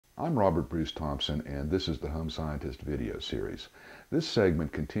I'm Robert Bruce Thompson, and this is the Home Scientist video series. This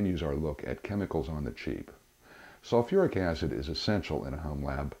segment continues our look at chemicals on the cheap. Sulfuric acid is essential in a home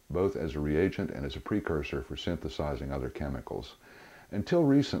lab, both as a reagent and as a precursor for synthesizing other chemicals. Until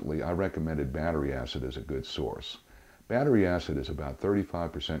recently, I recommended battery acid as a good source. Battery acid is about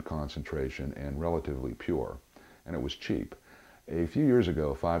 35% concentration and relatively pure, and it was cheap. A few years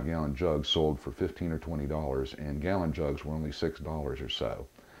ago, 5-gallon jugs sold for $15 or $20, and gallon jugs were only $6 or so.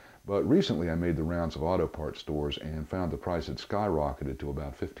 But recently I made the rounds of auto parts stores and found the price had skyrocketed to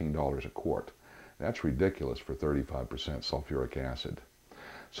about $15 a quart. That's ridiculous for 35% sulfuric acid.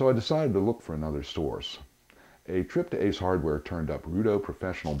 So I decided to look for another source. A trip to Ace Hardware turned up Rudo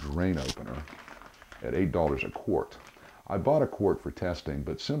Professional Drain Opener at $8 a quart. I bought a quart for testing,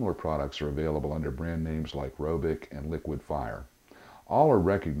 but similar products are available under brand names like Robic and Liquid Fire. All are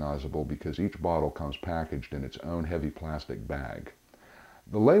recognizable because each bottle comes packaged in its own heavy plastic bag.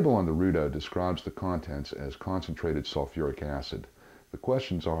 The label on the Rudo describes the contents as concentrated sulfuric acid. The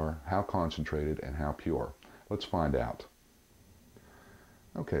questions are how concentrated and how pure. Let's find out.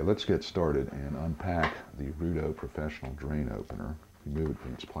 Okay, let's get started and unpack the Rudo Professional Drain Opener. Remove it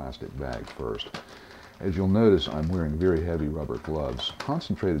from its plastic bag first. As you'll notice, I'm wearing very heavy rubber gloves.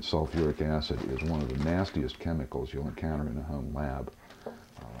 Concentrated sulfuric acid is one of the nastiest chemicals you'll encounter in a home lab.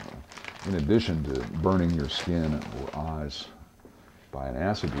 In addition to burning your skin or eyes by an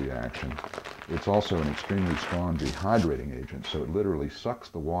acid reaction, it's also an extremely strong dehydrating agent, so it literally sucks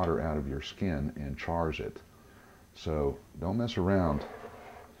the water out of your skin and chars it. So don't mess around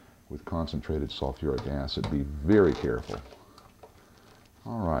with concentrated sulfuric acid. Be very careful.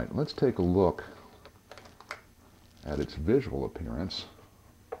 All right, let's take a look at its visual appearance.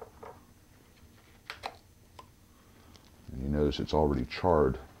 And you notice it's already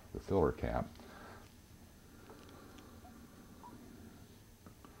charred the filler cap.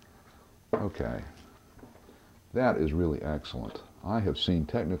 Okay, that is really excellent. I have seen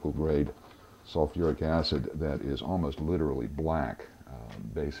technical grade sulfuric acid that is almost literally black,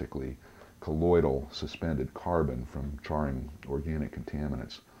 basically colloidal suspended carbon from charring organic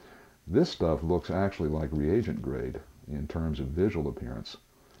contaminants. This stuff looks actually like reagent grade in terms of visual appearance.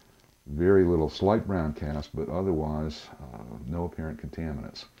 Very little slight brown cast, but otherwise no apparent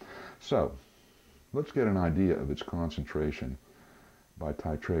contaminants. So let's get an idea of its concentration by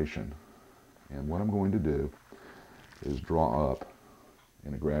titration. And what I'm going to do is draw up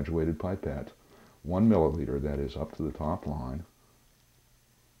in a graduated pipette 1 milliliter, that is up to the top line,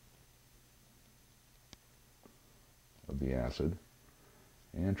 of the acid,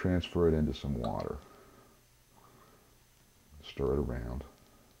 and transfer it into some water. Stir it around.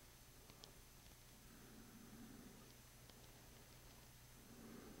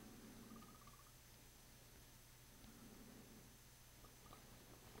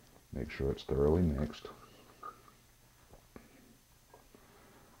 Make sure it's thoroughly mixed.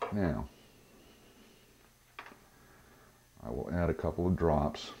 Now, I will add a couple of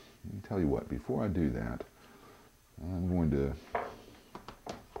drops. And tell you what, before I do that, I'm going to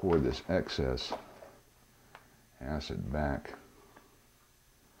pour this excess acid back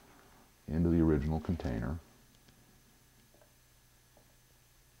into the original container.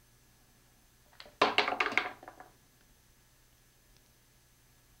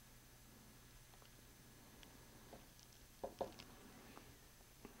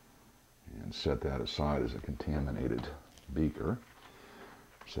 And set that aside as a contaminated beaker,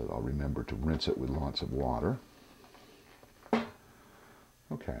 so that I'll remember to rinse it with lots of water.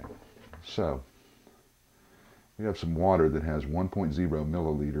 Okay, so we have some water that has 1.0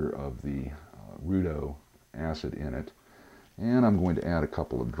 milliliter of the Rudo acid in it, and I'm going to add a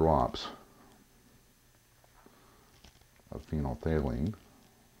couple of drops of phenolphthalein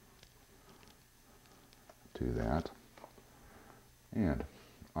to that. And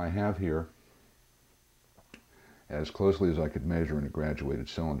I have here, as closely as I could measure in a graduated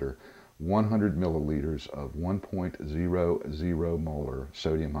cylinder, 100 milliliters of 1.00 molar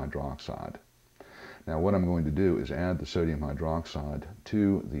sodium hydroxide. Now what I'm going to do is add the sodium hydroxide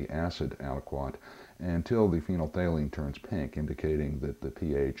to the acid aliquot until the phenolphthalein turns pink, indicating that the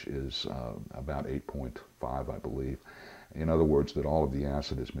pH is about 8.5, I believe. In other words, that all of the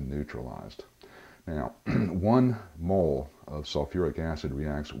acid has been neutralized. Now, 1 mole of sulfuric acid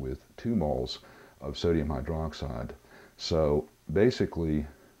reacts with 2 moles of sodium hydroxide. So basically,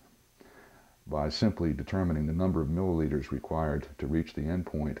 by simply determining the number of milliliters required to reach the end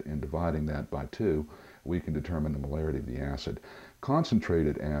point and dividing that by 2, we can determine the molarity of the acid.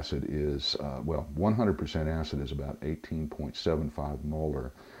 Concentrated acid is, 100% acid is about 18.75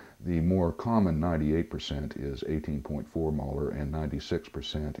 molar. The more common 98% is 18.4 molar and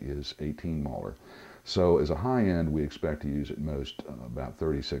 96% is 18 molar. So as a high end, we expect to use at most about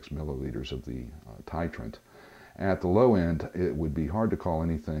 36 milliliters of the titrant. At the low end, it would be hard to call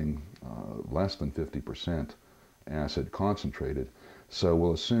anything less than 50% acid concentrated. So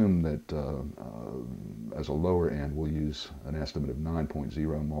we'll assume that as a lower end, we'll use an estimate of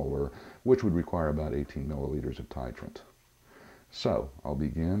 9.0 molar, which would require about 18 milliliters of titrant. So I'll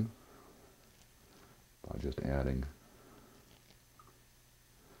begin by just adding.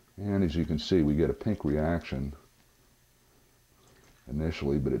 And as you can see, we get a pink reaction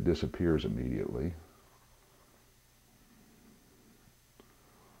initially, but it disappears immediately.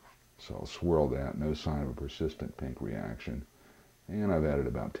 So I'll swirl that, no sign of a persistent pink reaction. And I've added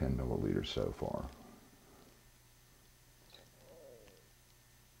about 10 milliliters so far.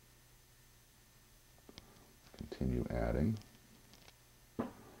 Continue adding.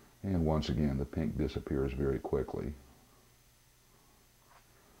 And once again, the pink disappears very quickly.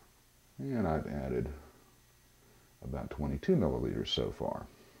 And I've added about 22 milliliters so far.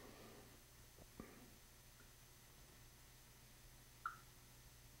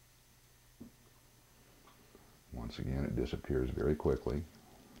 Once again, it disappears very quickly.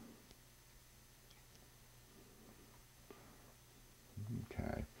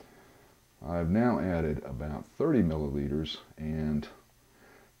 Okay. I've now added about 30 milliliters, and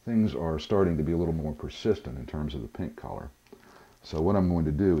things are starting to be a little more persistent in terms of the pink color. So what I'm going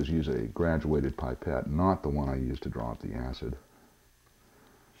to do is use a graduated pipette, not the one I used to drop the acid.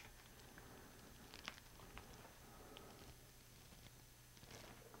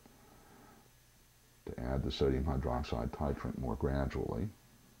 To add the sodium hydroxide titrant more gradually.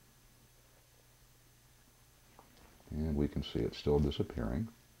 And we can see it's still disappearing.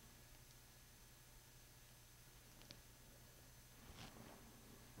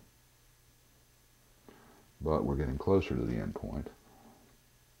 But we're getting closer to the end point.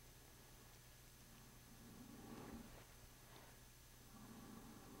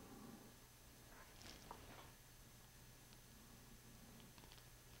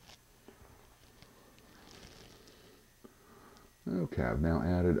 Okay, I've now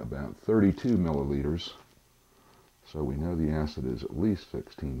added about 32 milliliters, so we know the acid is at least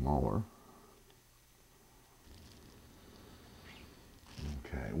 16 molar.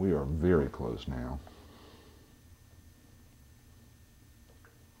 Okay, we are very close now.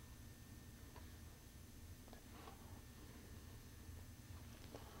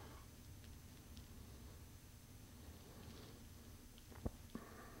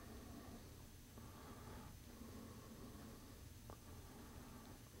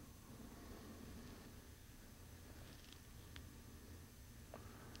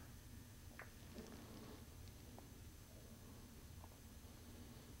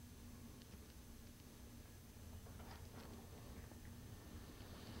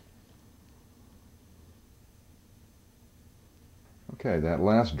 Okay, that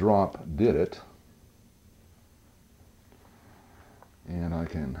last drop did it. And I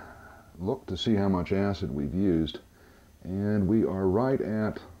can look to see how much acid we've used. And we are right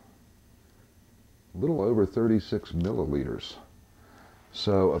at a little over 36 milliliters.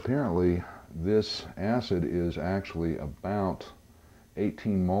 So apparently this acid is actually about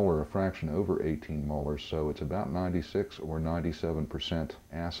 18 molar, a fraction over 18 molar. So it's about 96 or 97%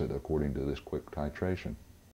 acid according to this quick titration.